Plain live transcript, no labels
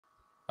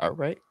All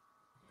right.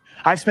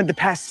 I've spent the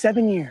past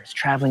 7 years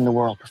traveling the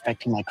world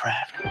perfecting my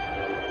craft.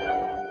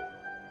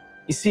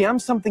 You see, I'm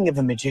something of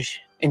a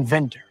magician,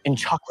 inventor, and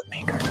chocolate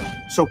maker.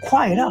 So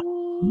quiet up.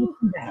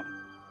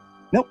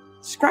 Nope,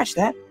 scratch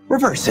that.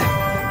 Reverse it.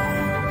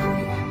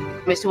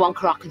 Mr.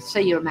 Wonka, I can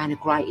see you're a man of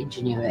great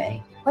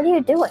ingenuity. What are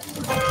you doing?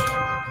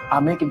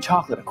 I'm making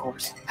chocolate, of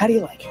course. How do you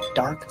like it?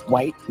 Dark,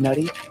 white,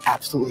 nutty,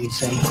 absolutely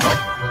insane.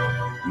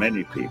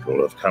 Many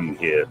people have come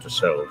here to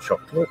sell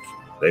chocolate.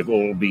 They've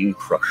all been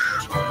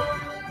crushed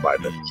by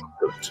the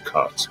chocolate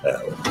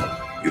cartel.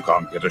 You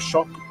can't get a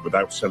shop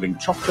without selling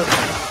chocolate,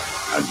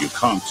 and you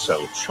can't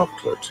sell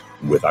chocolate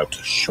without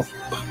a shop.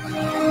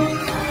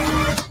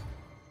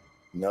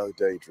 No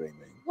daydreaming.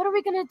 What are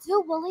we gonna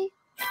do, Willie?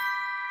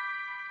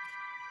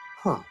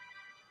 Huh?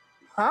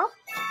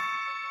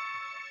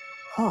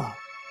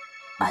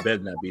 It better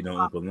not be no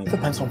Oompa Loompa. The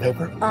pencil and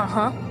paper.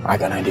 Uh-huh. I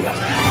got an idea.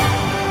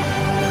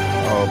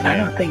 Oh, I man.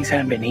 know things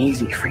haven't been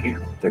easy for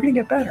you. They're gonna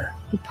get better.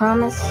 You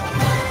promise?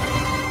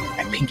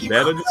 And Pinky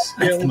Better promise.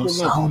 than That's the Oompa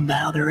most Loompa. solemn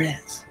vow there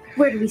is.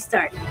 Where do we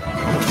start?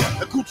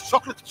 A good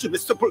chocolate,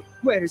 Mr. Bull.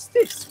 Where's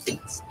this?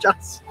 It's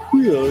just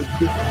Weird.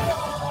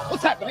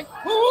 What's happening?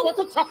 Who wants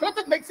a chocolate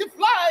that makes it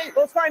fly?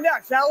 Let's find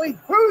out, shall we?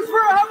 Who's for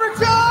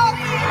Humberjack?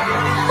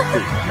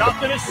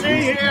 Nothing to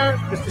see here.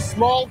 Just a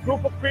small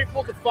group of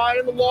people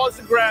defying the laws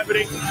of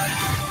gravity.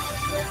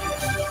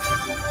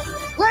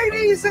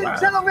 Ladies and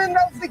gentlemen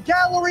of the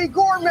Gallery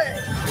Gourmet,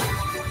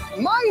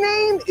 my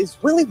name is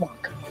Willy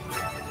Wonka.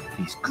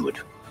 He's good.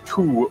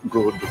 Too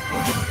good.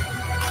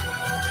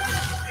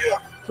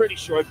 Pretty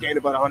sure I've gained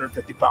about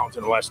 150 pounds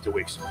in the last 2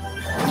 weeks.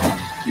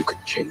 You can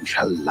change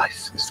her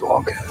life, Mr.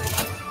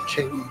 Wonka.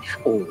 Change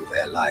all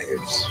their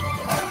lives.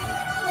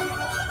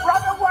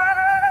 Run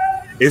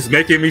away! It's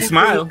making me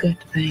smile. Good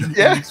thing.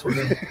 Yeah.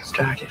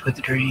 Started with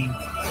a dream.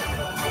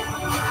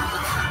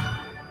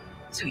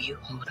 So you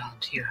hold on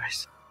to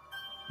yours.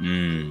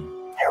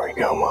 Here we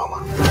go,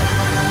 Mama.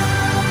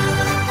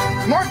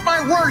 Mark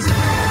my words.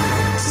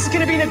 This is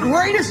going to be the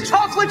greatest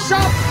chocolate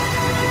shop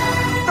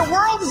the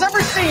world has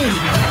ever seen.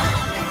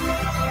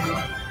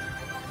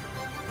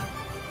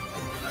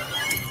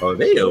 Oh,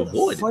 they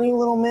avoid it. Funny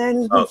little man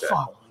who's been Okay.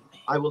 following me.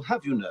 I will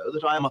have you know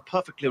that I am a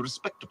perfectly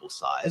respectable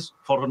size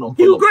for an Oompa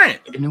Hugh Loompa.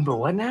 Grant. Number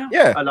what now?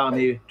 Yeah. Allow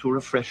me to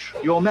refresh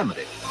your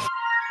memory.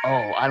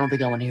 Oh, I don't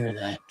think I want to hear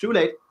that. Too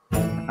late.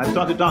 I've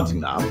started dancing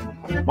now.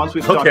 Once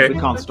we've started, Okay. we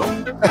can't stop.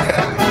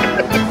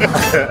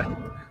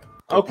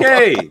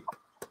 Okay.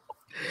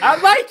 I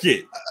like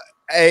it.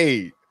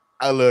 Hey,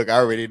 look, I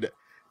already know.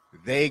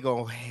 They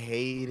gonna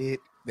hate it.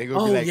 They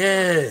gonna be like,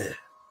 yeah.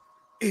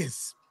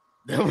 it's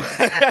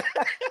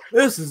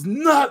This is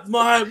not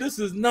my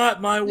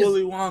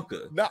Willy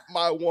Wonka. not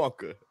my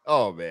Wonka.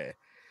 Oh man,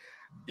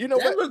 you know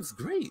That what? looks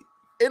great.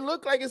 It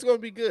looked like it's gonna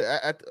be good.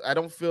 I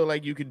don't feel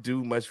like you could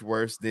do much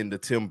worse than the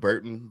Tim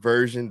Burton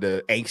version,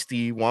 the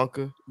angsty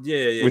Wonka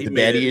Yeah, with he the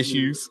made daddy it.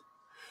 issues.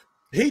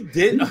 He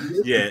did.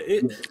 Yeah.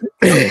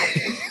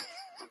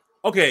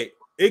 Okay.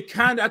 It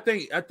kind of.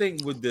 I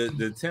think with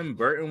the Tim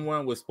Burton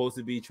one was supposed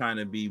to be trying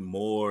to be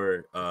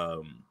more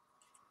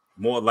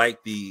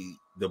like the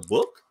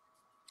book.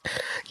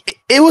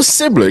 It was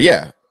similar,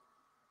 yeah.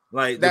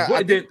 Like Now, the book I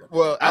think- did.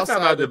 well, I found out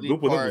outside the of the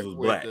Oompa part Loompas was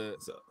where black. the-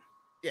 So.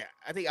 Yeah,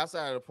 I think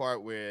outside of the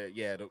part where,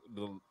 the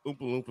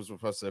Oompa Loompas were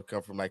supposed to have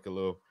come from like a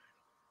little,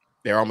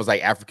 they're almost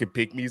like African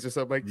pygmies or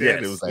something like that.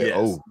 Yes, it was like, yes.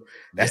 oh,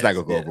 that's not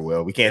gonna go over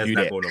well. We can't do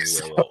That's that. not going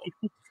over well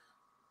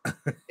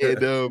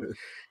at all. And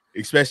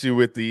especially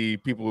with the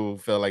people who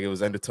felt like it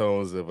was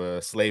undertones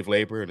of slave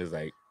labor, and it's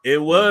like It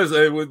was.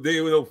 They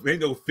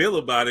no feel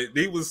about it.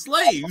 They was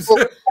slaves.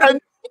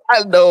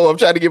 I know. I'm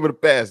trying to give it a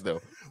pass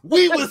though.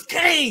 We was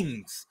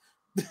kings.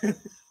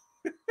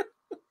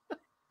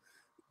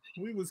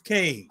 We was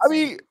kings. I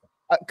mean,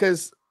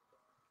 because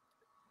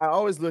I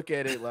always look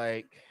at it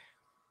like,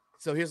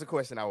 so here's a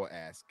question I will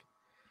ask.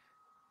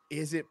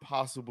 Is it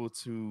possible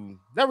to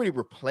not really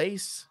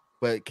replace,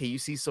 but can you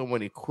see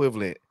someone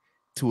equivalent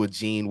to a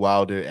Gene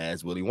Wilder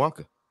as Willy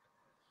Wonka?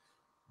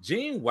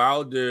 Gene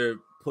Wilder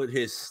put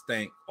his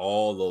stank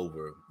all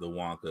over the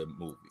Wonka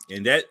movie,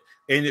 and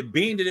it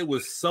being that it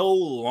was so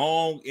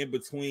long in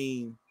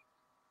between,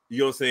 you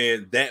know what I'm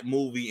saying, that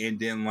movie and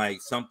then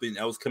like something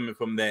else coming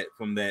from that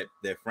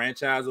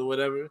franchise or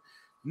whatever.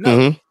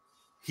 No,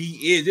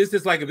 he is. It's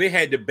just like if they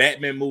had the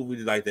Batman movie,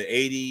 like the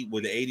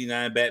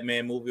 89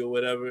 Batman movie or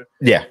whatever.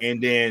 Yeah.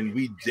 And then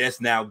we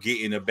just now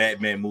getting a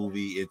Batman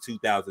movie in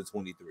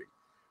 2023.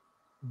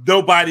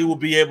 Nobody will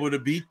be able to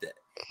beat that.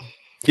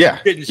 Yeah.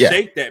 Couldn't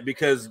shake that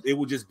because it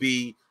would just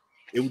be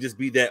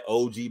that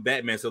OG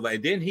Batman. So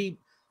like then he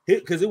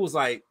because it was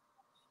like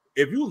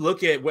if you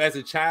look at as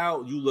a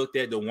child, you looked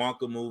at the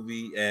Wonka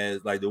movie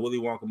as like the Willy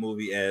Wonka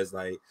movie as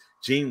like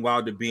Gene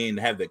Wilder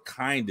have the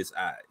kindest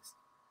eyes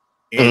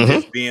and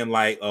just being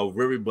like a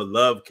very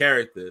beloved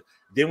character.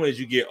 Then when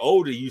you get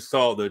older, you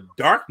saw the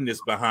darkness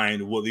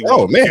behind Willy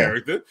Wonka's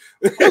character.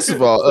 First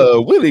of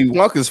all, Willy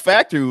Wonka's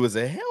factory was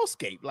a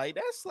hellscape. Like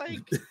that's like,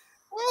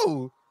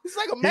 whoa, it's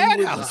like a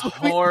madhouse. He was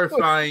a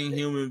horrifying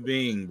human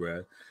being,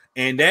 bro.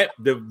 And that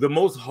the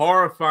most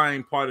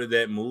horrifying part of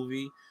that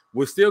movie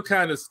was still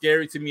kind of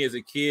scary to me as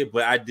a kid,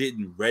 but I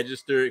didn't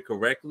register it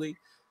correctly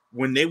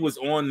when they was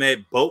on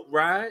that boat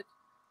ride.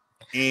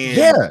 And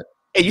yeah,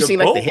 and you the seen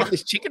like the boat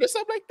headless chicken or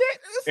something like that.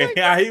 It's and like,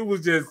 yeah, he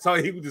was just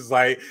talking, he was just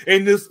like,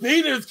 and the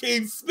spinners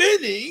keep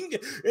spinning,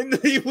 and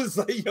he was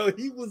like, yo,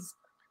 he was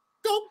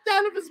doped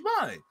out of his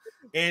mind.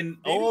 And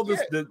all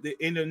this,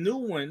 in the new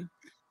one,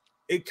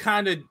 it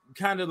kind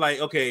of like,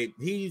 okay,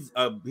 he's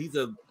a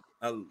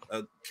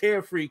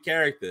carefree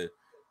character,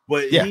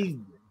 but yeah, he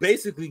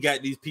basically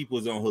got these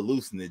people's on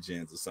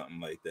hallucinogens or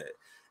something like that.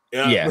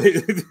 Yeah.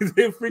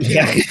 They're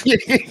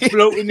freaking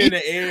floating in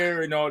the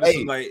air and all this.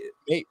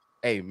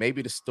 Hey,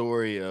 maybe the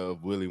story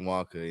of Willy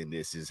Wonka in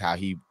this is how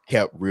he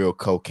kept real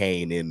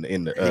cocaine in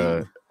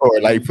the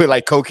or like put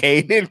like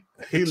cocaine in.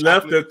 He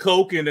left the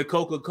Coke in the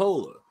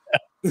Coca-Cola.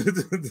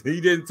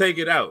 He didn't take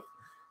it out.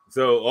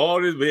 So all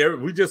this,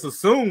 we just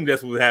assumed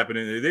that's what's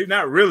happening. They're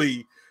not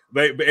really.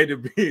 But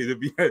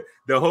the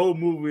whole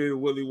movie of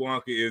Willy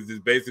Wonka is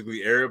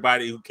basically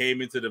everybody who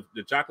came into the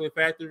chocolate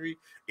factory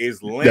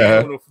is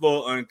laying on the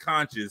floor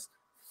unconscious,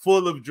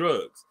 full of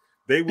drugs.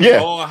 They were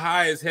all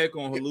high as heck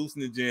on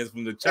hallucinogens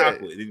from the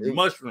chocolate,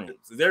 mushrooms.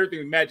 It's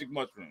everything magic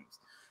mushrooms.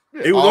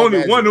 It was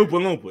only one Oompa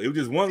Loompa. It was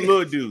just one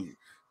little dude.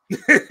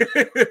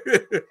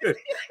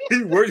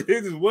 He worked. He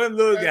was just one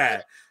little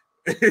guy.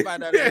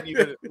 Find out that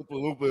even Oompa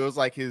Loompa, it was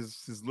like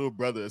his little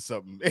brother or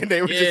something, and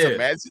they were just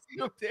imagining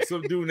him there.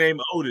 Some dude named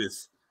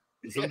Otis.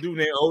 Some dude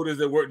named Otis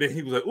that worked there.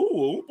 He was like,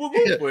 "Ooh,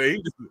 Oompa Loompa."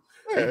 He just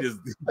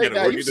got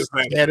to work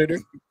in the editor.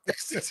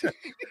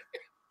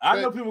 I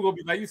know people gonna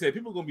be like you said.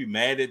 People gonna be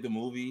mad at the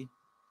movie,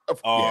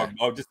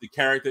 or just the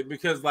character,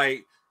 because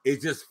like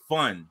it's just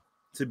fun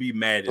to be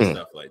mad at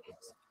stuff like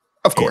this.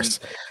 Of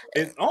course,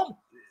 it's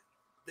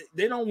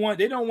they don't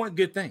want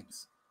good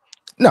things.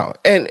 No,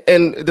 and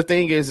the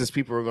thing is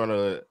people are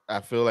gonna. I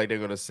feel like they're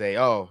gonna say,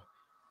 "Oh,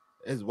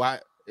 it's why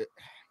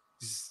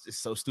it's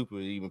so stupid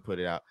to even put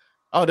it out."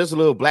 Oh, there's a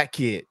little black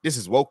kid. This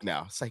is woke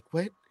now. It's like,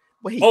 what?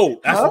 Wait. Oh,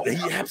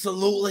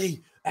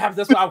 absolutely.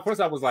 That's why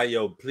first I was like,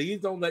 "Yo, please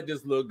don't let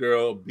this little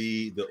girl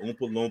be the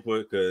Oompa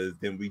Loompa," because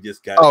then we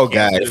just got. Oh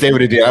God, if they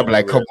would have did, I'd be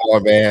like, "Come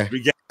on, man,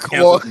 come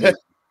on."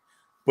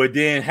 But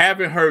then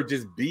having her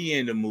just be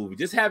in the movie,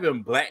 just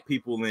having black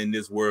people in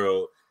this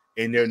world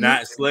and they're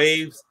not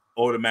slaves.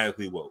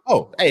 Automatically woke.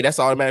 Oh, hey, that's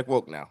automatic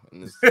woke now.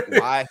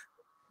 Why?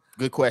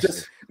 Good question.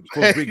 Just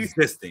for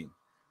existing,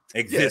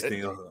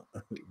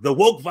 the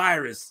woke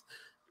virus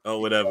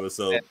or whatever.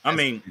 So I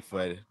mean,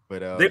 funny,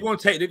 but they're gonna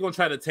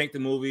try to tank the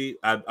movie.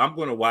 I'm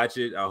gonna watch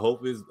it. I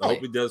hope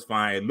it does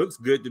fine. It looks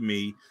good to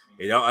me.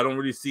 I don't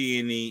really see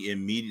any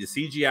immediate.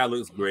 The CGI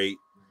looks great.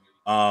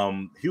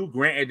 Hugh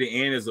Grant at the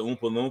end is an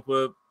Oompa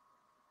Loompa.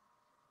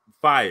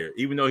 Fire,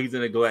 even though he's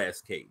in a glass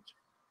cage.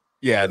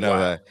 Yeah,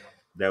 no.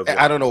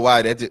 I don't know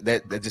why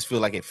that just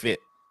feel like it fit.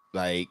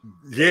 Like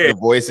the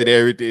voice and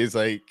everything is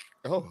like,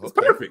 oh, it's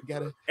perfect.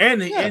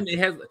 And he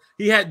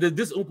had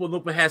this Oompa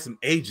Loompa has some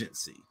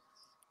agency,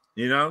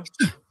 you know.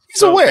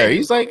 He's aware.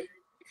 He's like,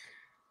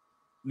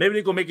 maybe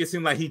they're gonna make it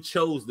seem like he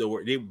chose the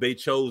work. They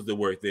chose the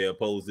work there,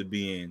 opposed to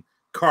being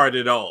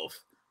carted off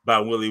by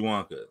Willy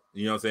Wonka.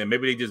 You know what I'm saying?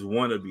 Maybe they just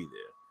want to be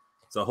there.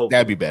 So hopefully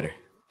that'd be better.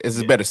 It's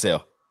a better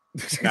sell.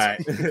 All right.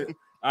 All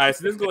right.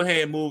 So let's go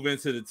ahead and move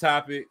into the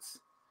topics.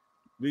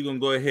 We're going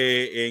to go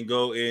ahead and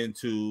go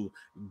into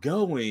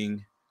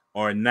going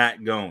or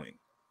not going.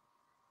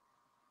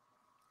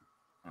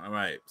 All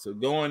right. So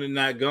going and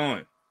not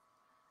going.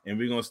 And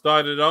we're going to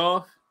start it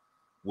off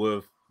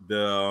with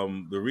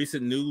the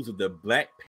recent news of the Black